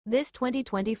This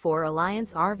 2024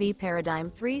 Alliance RV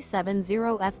Paradigm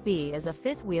 370FB is a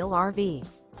fifth-wheel RV.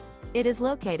 It is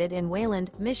located in Wayland,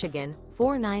 Michigan,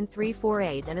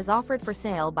 49348 and is offered for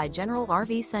sale by General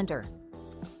RV Center.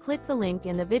 Click the link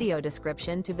in the video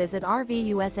description to visit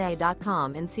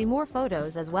RVUSA.com and see more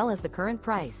photos as well as the current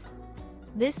price.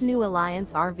 This new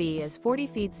Alliance RV is 40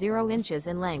 feet 0 inches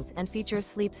in length and features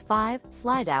sleeps 5,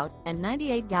 slide-out, and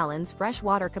 98 gallons fresh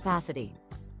water capacity.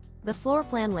 The floor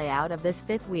plan layout of this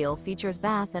fifth wheel features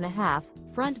bath and a half,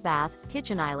 front bath,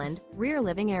 kitchen island, rear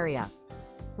living area.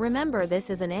 Remember,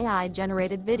 this is an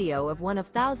AI-generated video of one of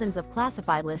thousands of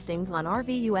classified listings on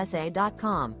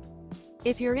RVUSA.com.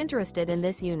 If you're interested in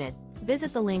this unit,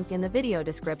 visit the link in the video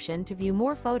description to view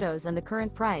more photos and the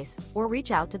current price, or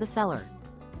reach out to the seller.